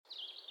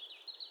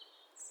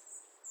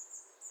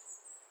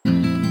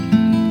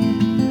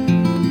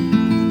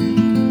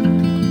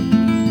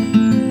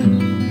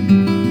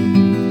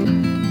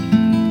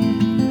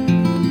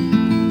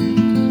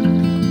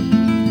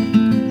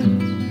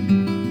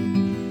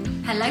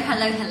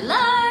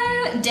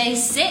Hello. Day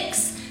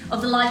 6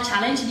 of the live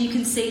challenge, and you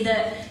can see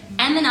that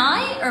Em and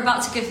I are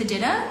about to go for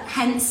dinner,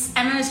 hence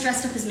Emma is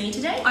dressed up as me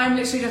today. I'm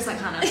literally just like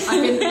Hannah.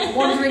 I've been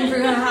wandering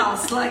through her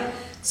house like,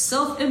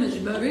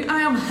 self-image, baby. I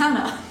am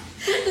Hannah.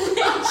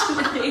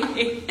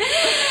 Literally.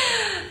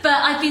 But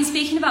I've been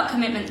speaking about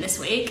commitment this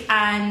week,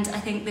 and I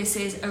think this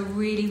is a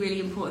really, really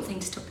important thing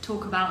to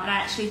talk about, and I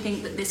actually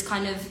think that this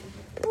kind of...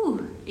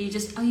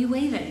 are you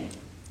waving?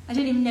 I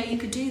didn't even know you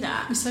could do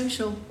that. I'm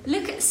social.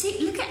 Look at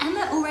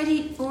Emma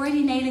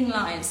already nailing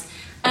lives.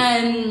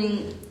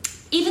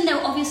 Even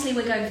though obviously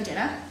we're going for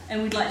dinner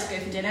and we'd like to go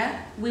for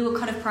dinner, we were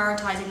kind of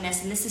prioritising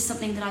this, and this is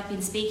something that I've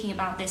been speaking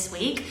about this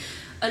week.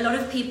 A lot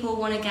of people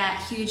want to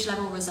get huge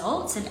level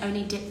results and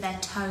only dip their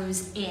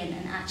toes in,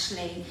 and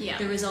actually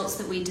the results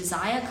that we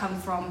desire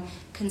come from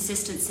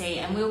consistency.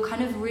 And we were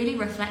kind of really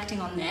reflecting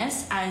on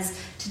this as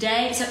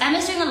today. So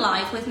Emma's doing a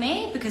live with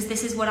me because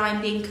this is what I'm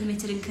being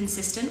committed and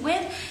consistent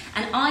with.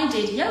 And I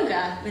did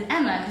yoga with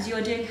Emma because you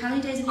are doing how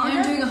many days of yoga?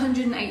 I'm doing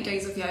 108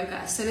 days of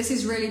yoga. So this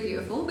is really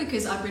beautiful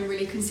because I've been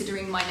really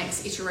considering my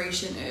next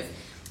iteration of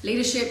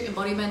leadership,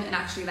 embodiment, and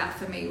actually that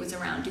for me was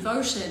around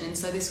devotion. And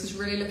so this was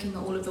really looking at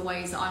all of the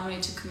ways that I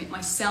wanted to commit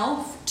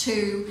myself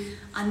to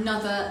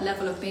another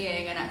level of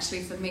being, and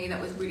actually for me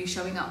that was really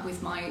showing up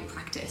with my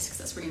practice because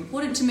that's really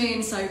important to me.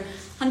 And so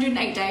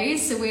 108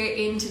 days, so we're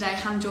in today.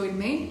 Han joined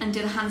me and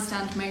did a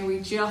handstand. May we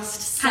just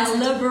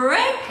celebrate?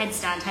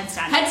 Headstand. I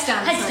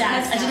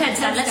did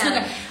headstand. Let's look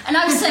at. And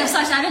I was so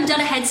excited. I haven't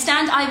done a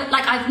headstand.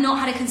 I've not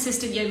had a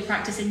consistent yoga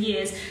practice in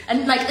years.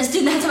 And like as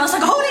doing the headstand, I was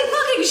like, holy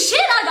fucking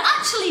shit! I'm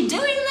actually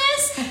doing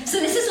this. So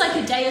this is like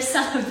a day of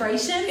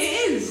celebration.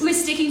 It is. We're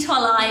sticking to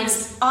our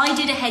lives. I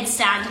did a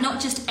headstand,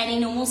 not just any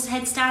normal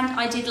headstand.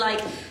 I did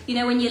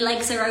when your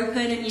legs are open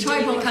and you do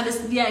it kind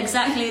of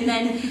exactly, and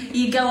then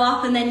you go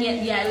up and then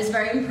it was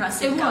very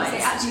impressive. It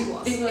actually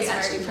was. It was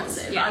very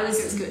impressive. Yeah, it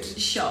was good.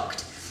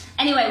 Shocked.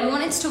 Anyway, we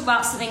wanted to talk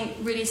about something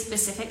really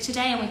specific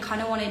today, and we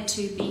kind of wanted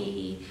to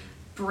be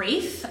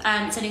brief. It's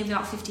only going to be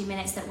about 15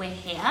 minutes that we're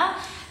here.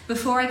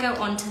 Before I go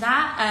on to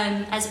that,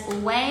 as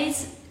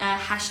always,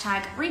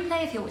 hashtag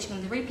replay if you're watching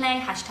on the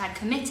replay, hashtag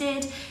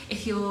committed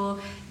if you're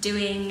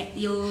doing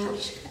your...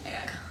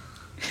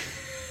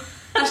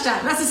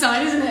 Hashtag, that's a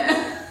sign, isn't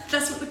it?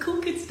 That's what the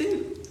cool kids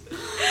do.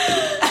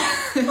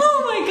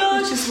 Oh my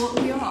god. Which is what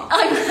we are.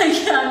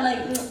 I'm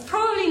like,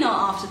 probably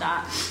not after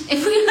that.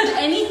 If we had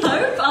any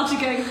hope after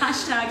going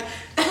hashtag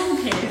cool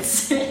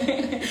kids.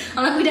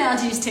 I'm like, we don't have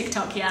to use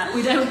TikTok yet.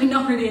 We're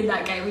not really in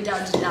that game. We don't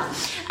have to do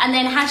that. And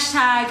then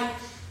hashtag,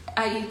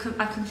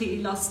 I've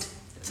completely lost.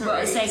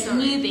 Sorry.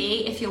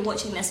 Newbie, if you're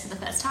watching this for the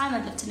first time,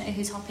 I'd love to know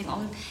who's hopping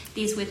on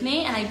these with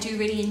me, and I do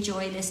really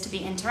enjoy this to be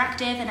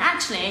interactive. And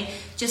actually,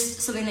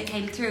 just something that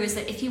came through is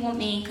that if you want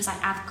me, because I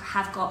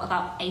have got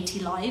about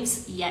 80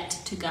 lives yet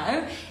to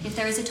go, if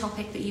there is a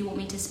topic that you want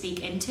me to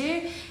speak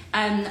into,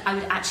 I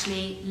would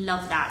actually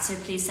love that. So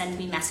please send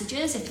me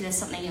messages if there's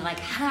something you're like,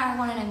 Hannah, I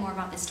want to know more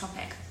about this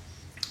topic.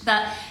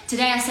 But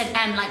today I said,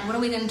 what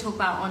are we going to talk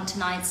about on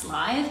tonight's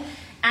live?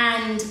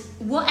 And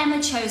what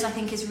Emma chose, I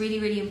think, is really,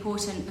 really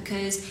important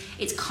because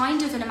it's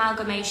kind of an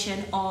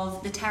amalgamation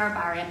of the terror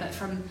barrier, but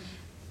from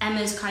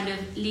Emma's kind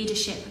of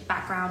leadership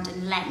background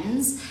and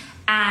lens.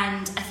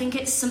 And I think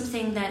it's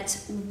something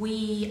that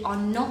we are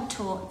not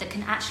taught that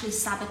can actually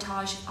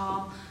sabotage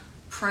our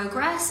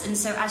progress. And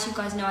so, as you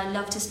guys know, I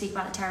love to speak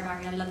about the terror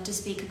barrier. I love to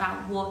speak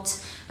about what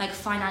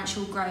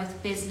financial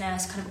growth,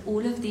 business, kind of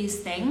all of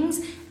these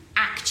things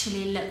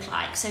actually look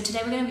like. So today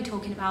we're going to be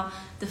talking about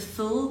the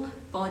full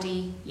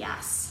body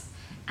yes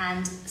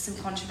and some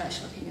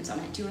controversial opinions on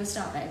it. Do you want to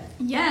start, babe?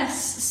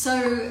 Yes.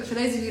 So for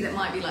those of you that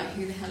might be like,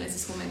 who the hell is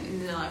this woman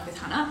in the live with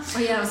Hannah? Oh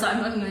yeah, I was like,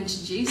 I'm not going to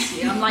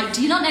introduce you. I'm like,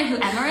 do you not know who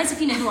Emma is?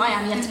 If you know who I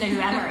am, you have to know who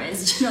Emma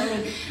is. Do you know what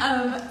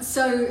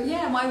I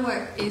mean? My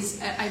work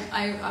is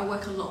I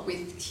work a lot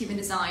with human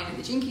design and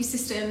the Jinky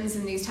systems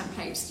and these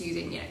templates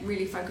using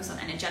really focus on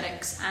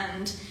energetics.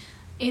 And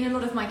in a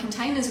lot of my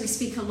containers, we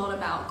speak a lot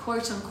about,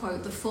 quote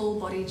unquote, the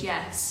full-bodied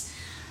yes.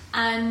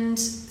 And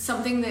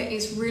something that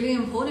is really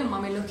important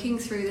when we're looking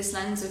through this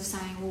lens of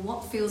saying, well,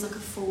 what feels like a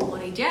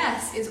full-bodied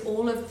yes is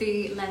all of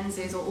the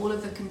lenses or all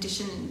of the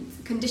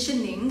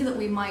conditioning that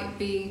we might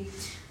be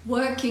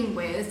working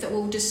with that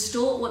will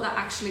distort what that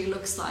actually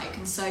looks like.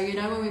 And so,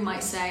 when we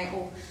might say,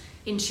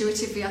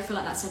 intuitively I feel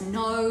like that's a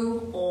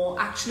no, or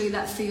actually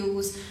that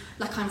feels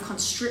like I'm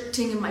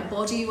constricting in my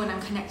body when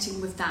I'm connecting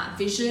with that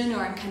vision,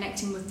 or I'm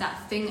connecting with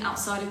that thing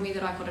outside of me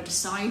that I've got to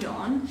decide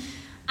on.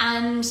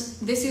 And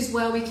this is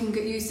where we can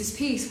use this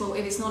piece. Well,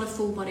 if it's not a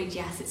full-bodied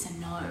yes, it's a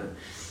no.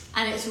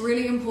 And it's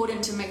really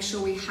important to make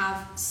sure we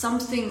have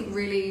something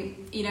really,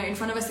 in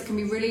front of us that can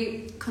be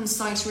really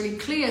concise, really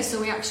clear, so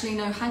we actually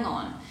know, hang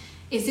on,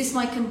 is this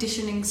my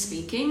conditioning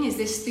speaking? Is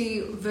this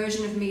the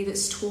version of me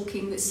that's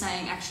talking, that's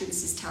saying, actually,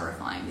 this is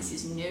terrifying, this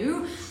is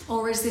new?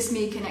 Or is this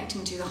me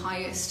connecting to the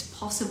highest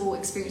possible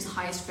experience, the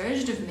highest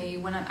version of me,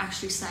 when I'm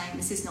actually saying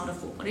this is not a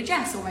full-bodied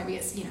yes, or maybe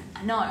it's,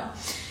 a no?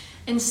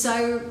 And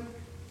so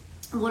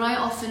what I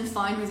often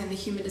find within the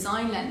human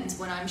design lens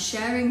when I'm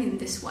sharing in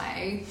this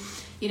way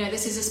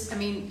this is,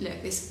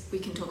 look, we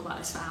can talk about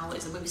this for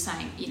hours, and we were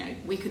saying,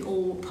 we can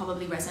all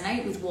probably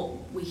resonate with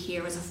what we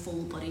hear as a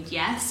full-bodied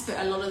yes, but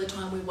a lot of the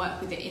time we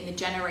work with it in the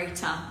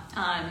generator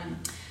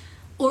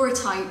or a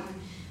type.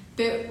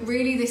 But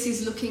really this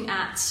is looking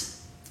at,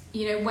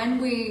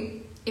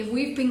 if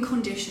we've been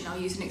conditioned, I'll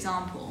use an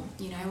example,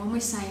 when we're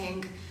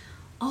saying,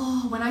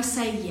 when I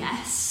say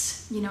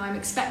yes, I'm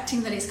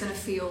expecting that it's going to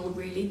feel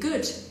really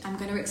good. I'm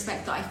going to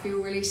expect that I feel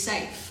really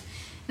safe.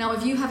 Now,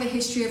 if you have a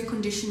history of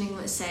conditioning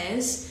that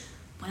says,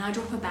 when I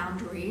drop a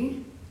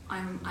boundary,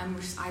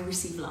 I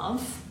receive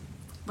love.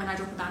 When I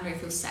drop a boundary, I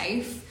feel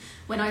safe.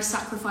 When I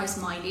sacrifice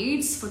my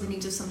needs for the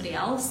needs of somebody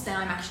else, then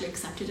I'm actually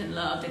accepted and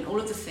loved, and all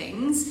of the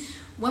things.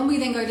 When we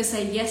then go to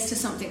say yes to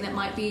something that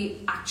might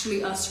be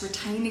actually us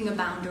retaining a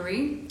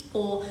boundary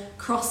or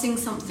crossing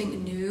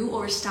something new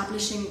or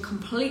establishing a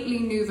completely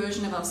new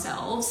version of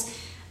ourselves,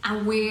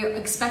 and we're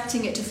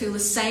expecting it to feel the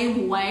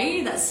same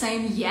way, that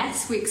same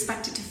yes, we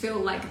expect it to feel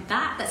like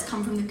that's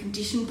come from the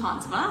conditioned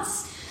parts of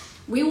us,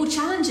 we will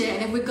challenge it.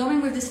 And if we're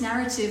going with this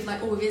narrative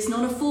like, if it's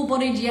not a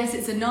full-bodied yes,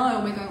 it's a no,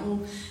 and we're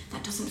going,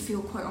 that doesn't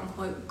feel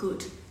quote-unquote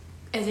good,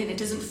 as in it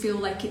doesn't feel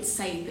like it's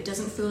safe, it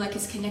doesn't feel like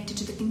it's connected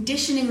to the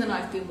conditioning that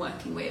I've been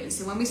working with. And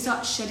so when we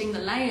start shedding the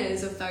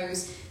layers of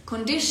those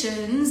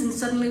conditions, and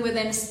suddenly we're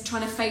then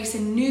trying to face a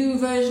new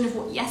version of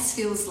what yes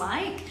feels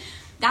like,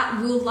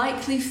 that will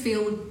likely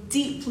feel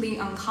deeply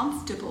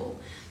uncomfortable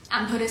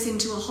and put us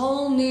into a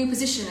whole new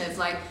position of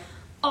like,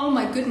 oh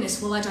my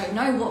goodness, well, I don't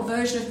know what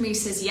version of me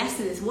says yes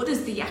to this. What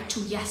does the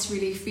actual yes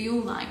really feel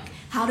like?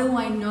 How do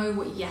I know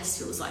what yes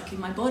feels like in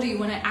my body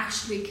when I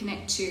actually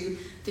connect to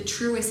the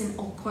truest and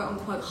quote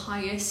unquote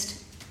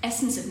highest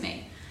essence of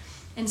me?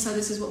 And so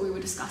this is what we were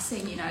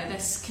discussing,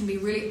 this can be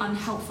really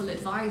unhelpful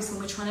advice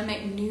when we're trying to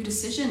make new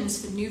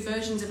decisions for new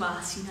versions of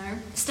us,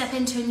 Step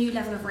into a new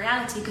level of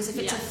reality, because if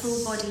it's a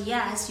full body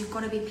yes, you've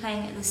got to be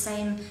playing at the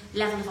same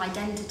level of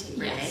identity,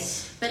 really.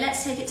 Yes. But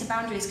let's take it to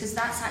boundaries, because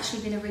that's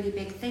actually been a really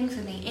big thing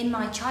for me. In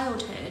my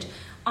childhood,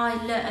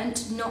 I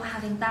learned not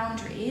having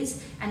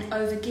boundaries and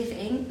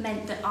overgiving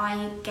meant that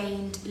I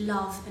gained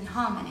love and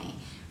harmony,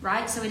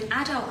 right? So in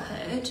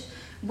adulthood,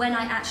 when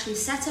I actually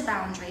set a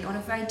boundary on a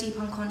very deep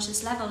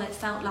unconscious level, it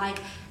felt like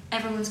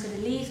everyone's going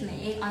to leave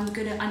me, I'm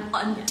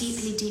Yes.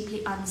 deeply,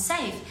 deeply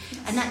unsafe.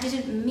 Yes. And that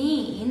didn't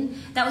mean,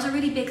 that was a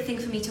really big thing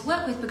for me to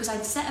work with, because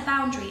I'd set a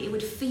boundary, it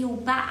would feel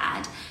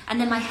bad, and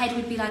then my head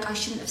would be like, I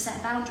shouldn't have set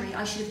a boundary,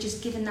 I should have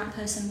just given that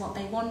person what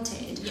they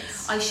wanted.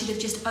 Yes. I should have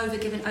just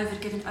overgiven,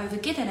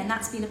 and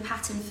that's been a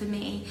pattern for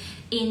me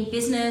in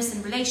business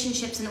and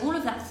relationships and all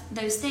of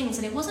those things.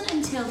 And it wasn't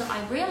until that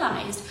I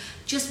realised,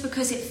 just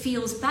because it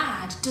feels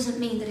bad doesn't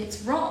mean that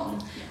it's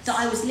wrong, that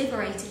I was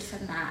liberated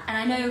from that. And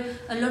I know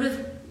a lot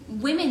of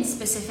women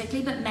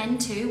specifically, but men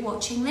too,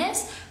 watching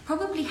this,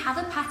 probably have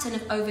a pattern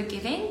of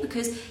overgiving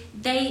because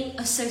they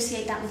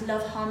associate that with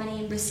love, harmony,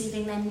 and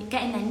receiving them,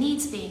 getting their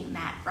needs being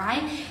met,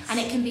 right? And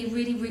it can be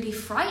really, really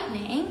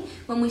frightening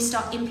when we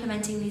start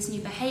implementing these new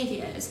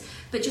behaviors.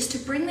 But just to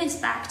bring this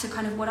back to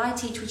kind of what I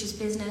teach, which is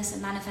business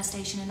and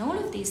manifestation and all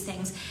of these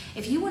things,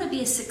 if you want to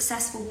be a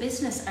successful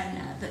business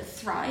owner that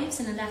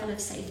thrives in a level of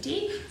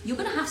safety, you're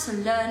going to have to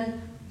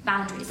learn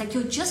boundaries. Like,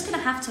 you're just going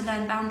to have to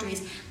learn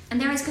boundaries. And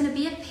there is going to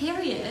be a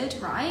period,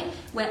 right,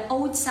 where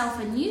old self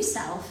and new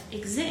self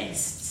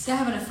exists. They're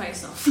having a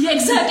face-off. Yeah,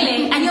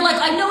 exactly. And you're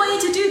like, I know I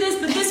need to do this,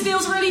 but this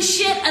feels really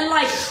shit. And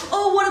like,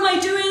 oh, what am I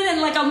doing?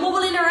 And like, I'm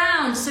wobbling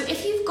around. So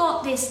if you've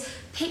got this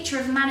picture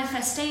of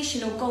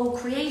manifestation or goal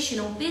creation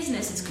or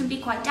business, it can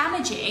be quite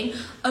damaging.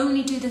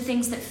 Only do the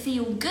things that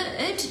feel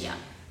good. Yeah.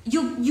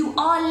 You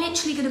are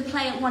literally going to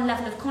play at one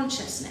level of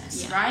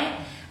consciousness, right?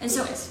 And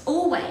so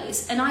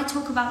always, and I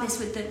talk about this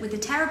with the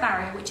terror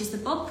barrier, which is the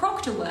Bob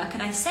Proctor work,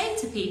 and I say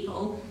to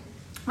people,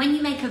 when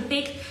you make a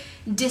big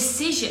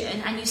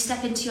decision and you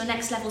step into your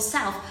next level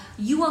self,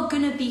 you are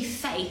going to be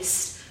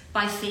faced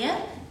by fear,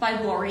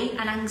 by worry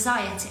and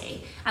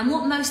anxiety. And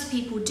what most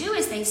people do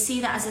is they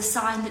see that as a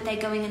sign that they're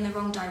going in the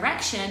wrong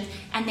direction,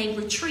 and they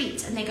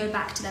retreat and they go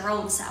back to their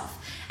old self.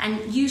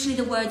 And usually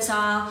the words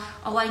are,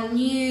 oh, I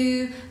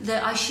knew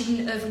that I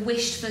shouldn't have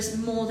wished for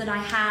more than I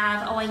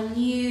have. Oh, I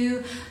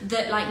knew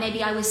that like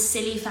maybe I was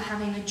silly for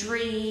having a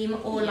dream,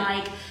 or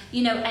like,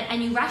 you know,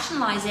 and you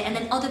rationalize it, and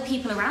then other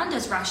people around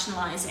us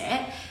rationalize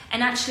it.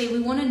 And actually we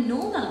want to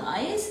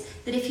normalize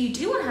that if you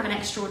do want to have an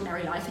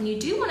extraordinary life and you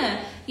do want to,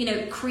 you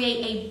know,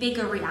 create a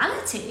bigger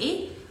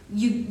reality,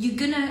 you're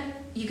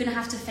gonna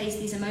have to face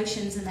these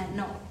emotions, and they're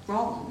not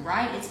wrong,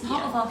 right? It's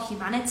part of our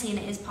humanity, and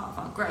it is part of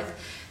our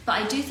growth. But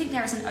I do think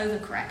there is an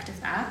overcorrect of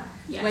that,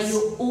 where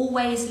you're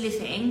always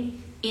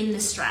living in the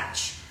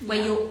stretch,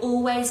 where you're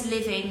always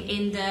living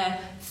in the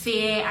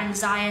fear,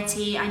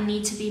 anxiety, I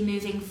need to be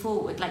moving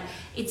forward. Like,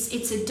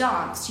 it's a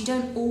dance. You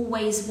don't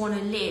always want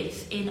to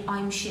live in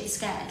I'm shit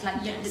scared.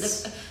 Like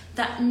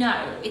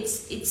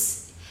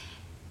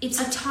it's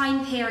a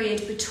time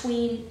period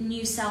between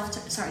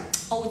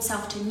old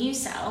self to new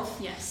self.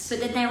 Yes. But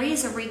then there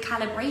is a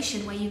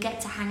recalibration where you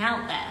get to hang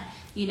out there,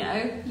 you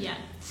know? Yeah.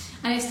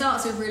 And it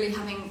starts with really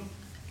having,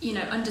 you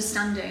know,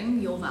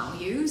 understanding your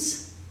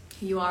values,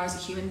 who you are as a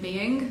human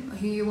being,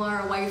 who you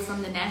are away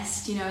from the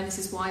nest, you know, and this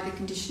is why the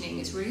conditioning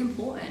is really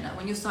important. Like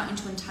when you're starting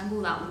to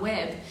untangle that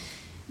web,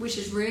 which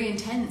is really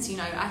intense, you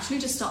know, actually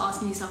just start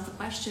asking yourself the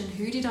question,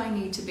 who did I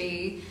need to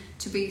be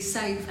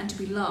safe and to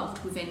be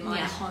loved within my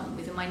home,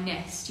 within my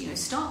nest? You know,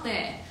 start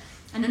there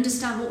and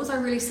understand what was I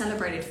really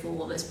celebrated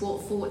for, that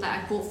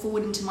I brought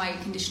forward into my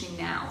conditioning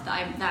now,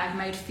 that I've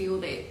made feel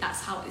that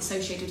that's how it's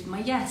associated with my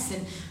yes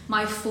and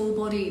my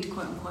full-bodied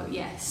quote unquote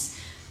yes.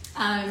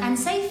 And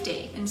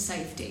safety. And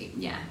safety,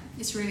 yeah,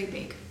 it's really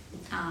big.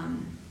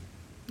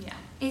 Yeah.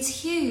 It's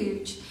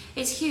huge.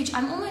 It's huge.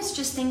 I'm almost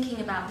just thinking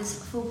about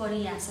this full body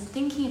yes. I'm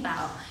thinking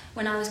about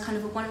when I was kind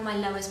of at one of my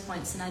lowest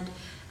points and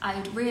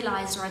I'd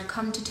realised or I'd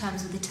come to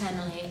terms with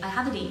eternally, I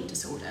have an eating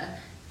disorder.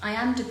 I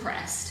am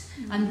depressed.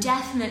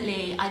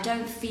 I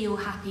don't feel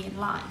happy in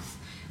life.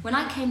 When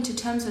I came to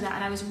terms with that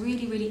and I was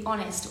really, really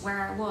honest where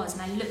I was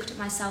and I looked at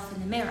myself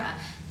in the mirror,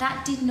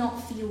 that did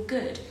not feel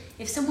good.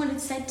 If someone had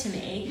said to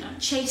me,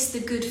 chase the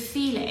good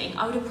feeling,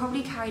 I would have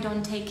probably carried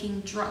on taking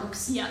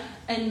drugs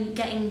and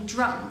getting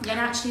drunk. And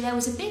actually there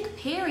was a big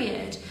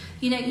period,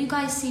 you know, you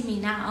guys see me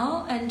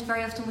now and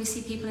very often we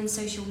see people in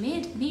social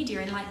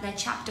media in like their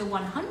chapter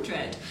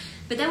 100.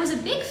 But there was a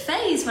big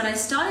phase when I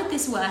started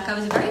this work. I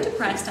was very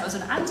depressed. I was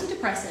on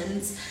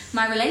antidepressants.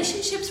 My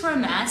relationships were a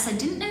mess. I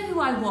didn't know who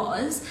I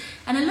was.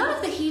 And a lot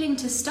of the healing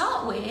to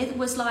start with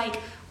was like,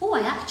 oh,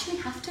 I actually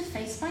have to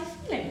face my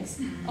feelings.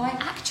 Oh, I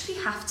actually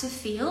have to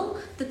feel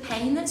the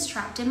pain that's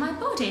trapped in my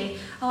body.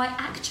 Oh, I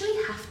actually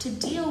have to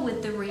deal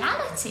with the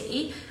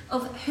reality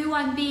of who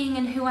I'm being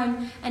and who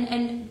I'm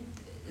and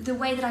the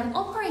way that I'm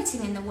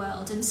operating in the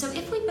world. And so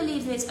if we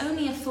believe that it's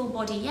only a full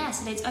body yes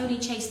and it's only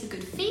chase the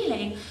good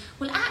feeling,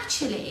 well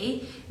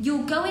actually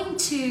you're going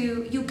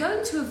to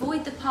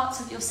avoid the parts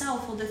of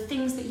yourself or the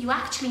things that you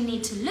actually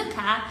need to look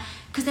at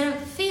because they don't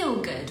feel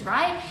good,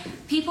 right?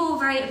 People are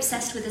very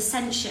obsessed with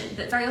ascension,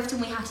 but very often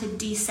we have to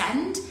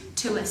descend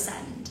to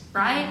ascend,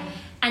 right?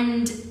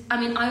 And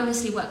I mean, I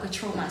obviously work with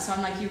trauma, so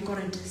I'm like, you've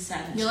got to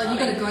descend. You're like, you've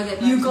got to go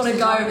there. You've got to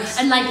go.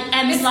 And like,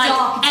 Em's like,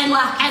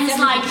 Em's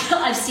like,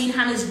 I've seen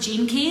Hannah's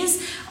gene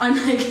keys. I'm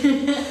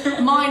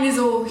like, mine is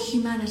all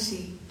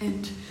humanity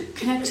and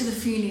connect to the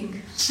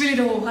feeling. Feel it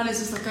all. Hannah's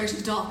just like, go to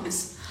the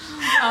darkness.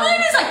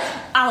 Mine is like,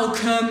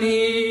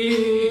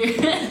 alchemy.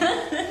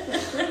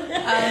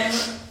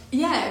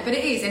 Yeah, but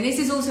it is, and this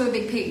is also a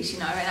big piece, you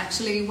know, and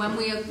actually when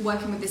we are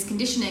working with this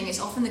conditioning, it's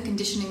often the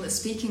conditioning that's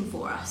speaking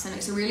for us, and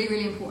it's really,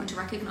 really important to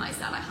recognise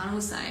that, like Hannah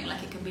was saying,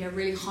 like it can be a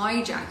really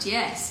hijacked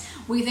yes.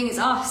 We think it's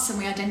us and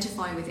we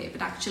identify with it,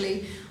 but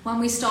actually when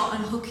we start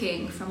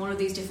unhooking from all of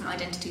these different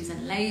identities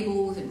and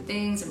labels and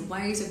things and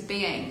ways of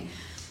being,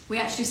 we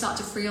actually start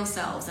to free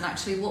ourselves, and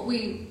actually what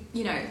we,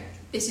 you know,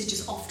 this is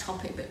just off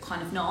topic, but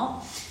kind of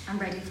not. I'm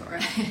ready for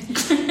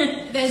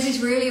it. There's this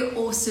really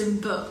awesome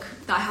book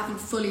that I haven't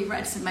fully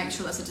read, so make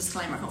sure that's a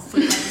disclaimer. I've not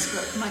fully read this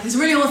book. I'm like, it's a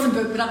really awesome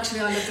book, but actually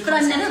I love the concept. But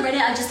I've never read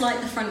it, I just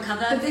like the front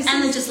cover.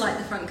 Emma just like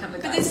the front cover,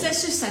 guys. But this,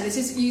 let's just say, this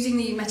is using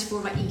the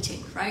metaphor about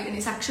eating, right? And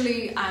it's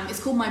actually,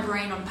 it's called My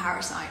Brain on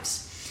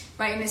Parasites.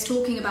 Right, and it's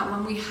talking about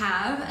when we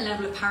have a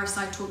level of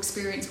parasital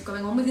experience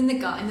going on within the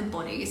gut and the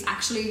body, it's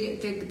actually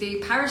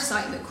the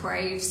parasite that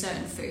craves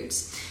certain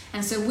foods.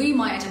 And so we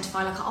might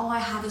identify like, oh, I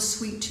have a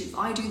sweet tooth,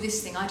 I do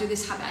this thing, I do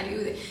this habit, I do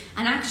this.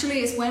 And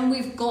actually it's when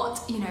we've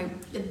got, you know,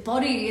 the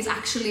body is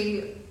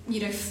actually,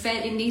 you know,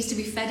 fed, it needs to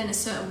be fed in a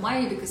certain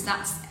way because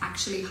that's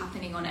actually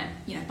happening on a,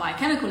 you know,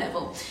 biochemical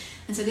level.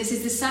 And so this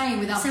is the same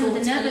with our thoughts,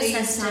 with the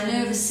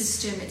nervous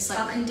system. It's like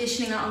our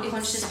conditioning, our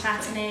unconscious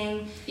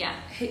patterning. Yeah,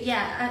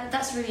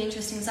 that's a really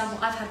interesting example.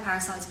 I've had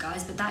parasites,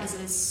 guys, but that is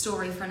a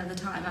story for another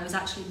time. I was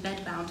actually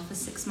bedbound for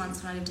 6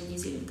 months when I lived in New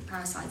Zealand with the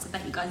parasites. I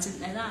bet you guys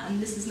didn't know that, and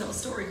this is not a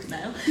story to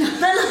know.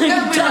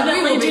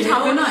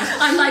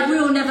 I'm like, we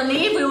will never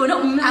leave. We will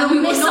not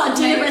miss our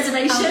dinner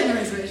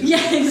reservation.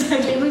 Yeah,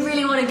 exactly. We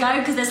really want to go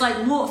because there's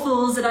like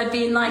waterfalls, and I've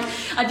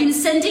been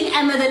sending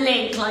Emma the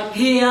link, like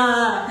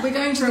here. We're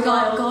going to the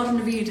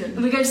Garden of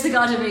Eden. We go to the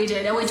Garden of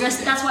Eden, and we're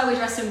dressed. That's why we're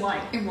dressed in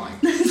white. In white.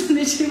 That's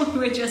literally why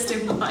we're dressed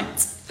in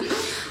white.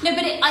 No,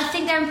 but I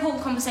think they're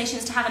important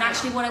conversations to have, and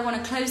actually what I want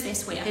to close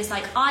this with is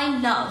like, I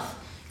love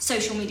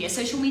social media.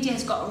 Social media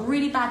has got a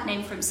really bad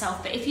name for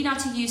itself, but if you know how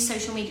to use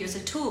social media as a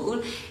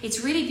tool,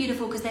 it's really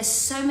beautiful because there's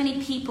so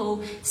many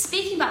people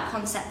speaking about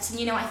concepts. And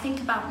you know, I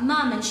think about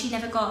Mum, and she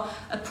never got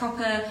a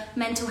proper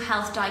mental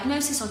health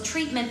diagnosis or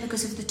treatment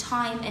because of the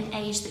time and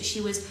age that she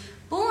was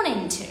born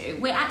into.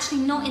 We're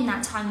actually not in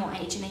that time or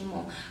age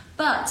anymore.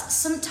 But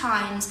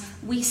sometimes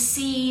we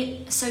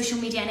see social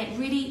media and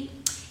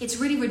it's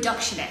really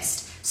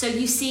reductionist. So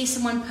you see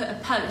someone put a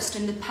post,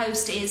 and the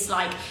post is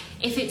like,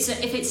 if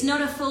it's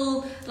not a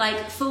full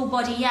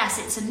body yes,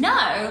 it's a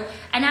no.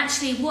 And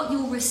actually what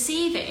you're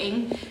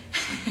receiving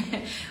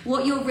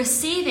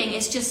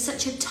is just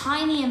such a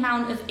tiny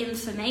amount of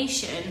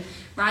information,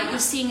 right? You're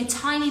seeing a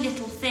tiny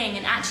little thing,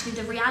 and actually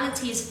the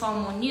reality is far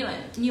more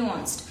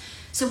nuanced.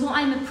 So what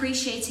I'm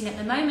appreciating at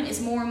the moment is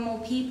more and more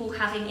people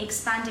having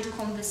expanded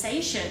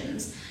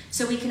conversations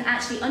so we can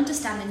actually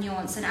understand the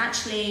nuance and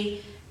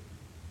actually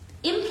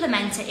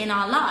implement it in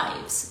our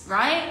lives,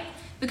 right?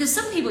 Because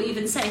some people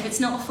even say if it's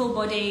not a full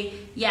body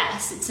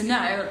yes, it's a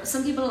no.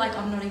 Some people are like,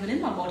 I'm not even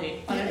in my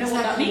body. I don't know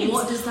what that means.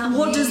 What does that mean?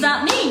 What does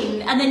that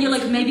mean? And then you're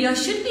like, maybe I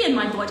should be in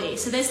my body.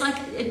 So there's like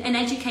an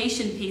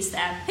education piece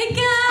there. Hey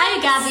guys!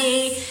 Hey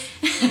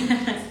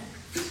Gabby!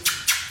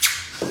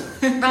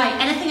 Right,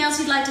 anything else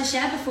you'd like to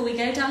share before we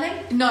go, darling?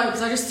 No,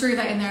 because I just threw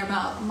that in there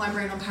about my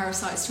brain on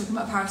parasites, talking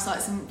about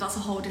parasites, and that's a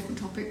whole different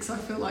topic. So I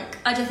feel like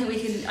I don't think we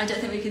can.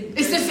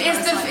 It's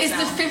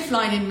the fifth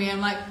line in me.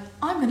 I'm like,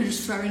 I'm going to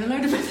just throw in a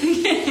load of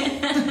everything.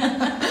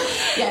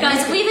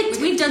 Guys,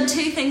 we've done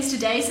 2 things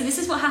today. So this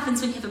is what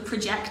happens when you have a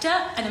projector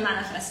and a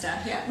manifester.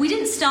 Yeah. We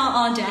didn't start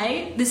our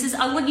day.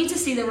 I want you to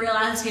see the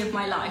reality of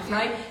my life,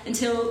 right?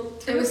 Until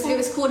it was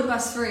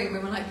 3:15, and we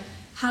were like.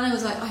 Hannah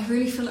was like, I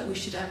really feel like we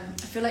should, I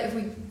feel like if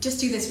we just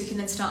do this, we can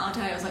then start our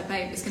day. I was like,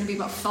 babe, it's going to be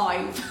about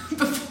 5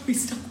 before we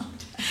start our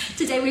day.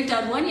 Today we've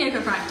done 1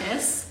 yoga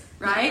practice,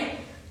 right?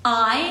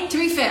 To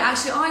be fair,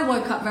 actually, I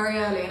woke up very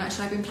early and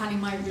actually I've been planning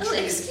my retreat. Oh,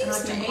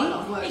 excuse me. Quite a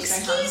lot of work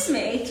Excuse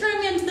me,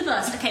 throw me under the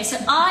bus. Okay, so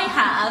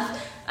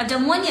I've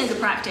done 1 yoga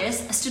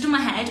practice. I stood on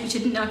my head, which I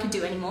didn't know I could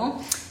do anymore.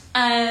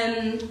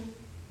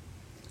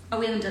 Oh,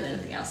 we haven't done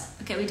anything else.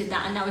 Okay, we did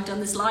that, and now we've done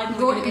this live. And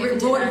we're going to go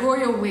for dinner.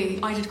 Royal we.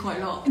 I did quite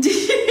a lot.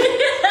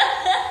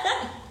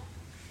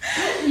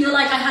 You're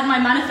like, I had my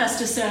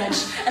manifestor surge,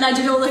 and I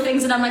did all the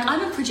things, and I'm like,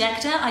 I'm a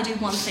projector. I do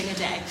 1 thing a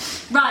day.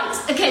 Right.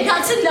 Okay,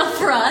 that's enough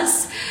for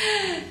us.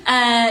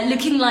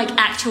 Looking like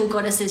actual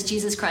goddesses,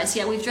 Jesus Christ.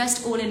 Yeah, we've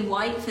dressed all in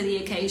white for the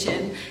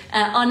occasion.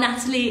 Our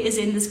Natalie is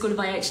in the School of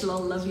IH.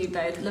 Lol, love you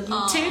both. Love you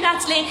too,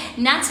 Natalie.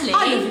 Natalie.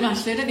 I love you,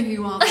 Natalie. I don't know who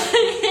you are. But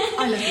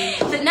I love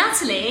you. But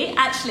Natalie,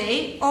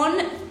 actually,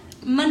 on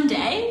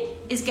Monday,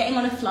 is getting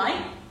on a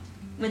flight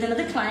with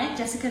another client,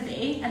 Jessica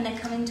V, and they're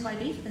coming to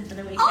Ibiza for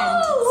the weekend.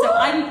 Oh, so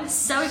I'm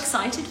so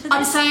excited for this.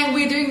 I'm saying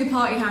we're doing the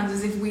party hands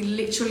as if we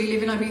literally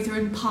live in Ibiza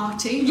and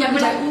party. Yeah, we're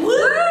like, woo!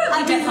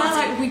 I do feel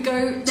like we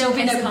go. There'll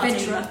be no party.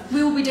 adventurer.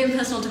 We will be doing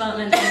personal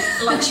development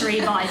and luxury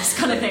vibes,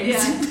 kind of things.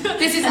 Yeah.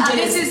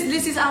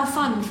 This is our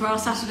fun for our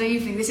Saturday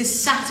evening. This is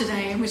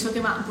Saturday, and we're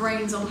talking about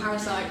brains on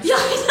parasites. Yeah,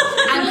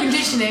 I know. And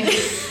conditioning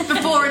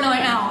before a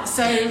night out.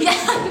 So yeah,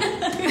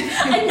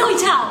 a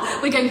night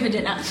out. We're going for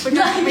dinner. We're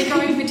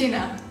going for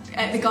dinner.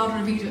 At the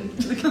Garden of Eden.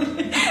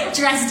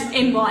 Dressed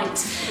in white.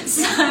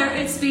 So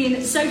it's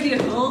been so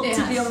beautiful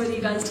to be on with you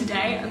guys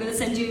today. I'm going to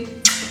send you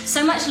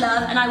so much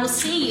love, and I will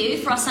see you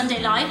for our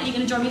Sunday Live. Are you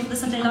going to join me for the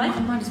Sunday Live? I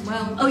might as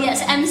well. Oh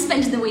yes, Em's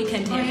spending the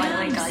weekend here, by the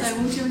way, guys. So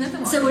we'll do another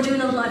one. So we'll do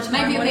another live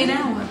tomorrow. Maybe it'll be an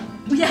hour.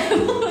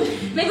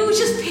 Yeah, maybe we'll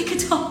just pick a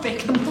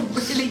topic and we'll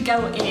really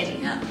go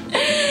in. Yeah.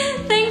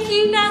 Thank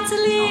you,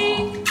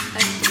 Natalie.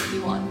 Thank you,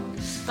 everyone.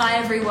 Bye,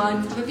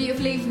 everyone. Have a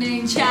beautiful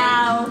evening.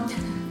 Ciao.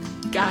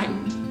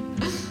 Gang.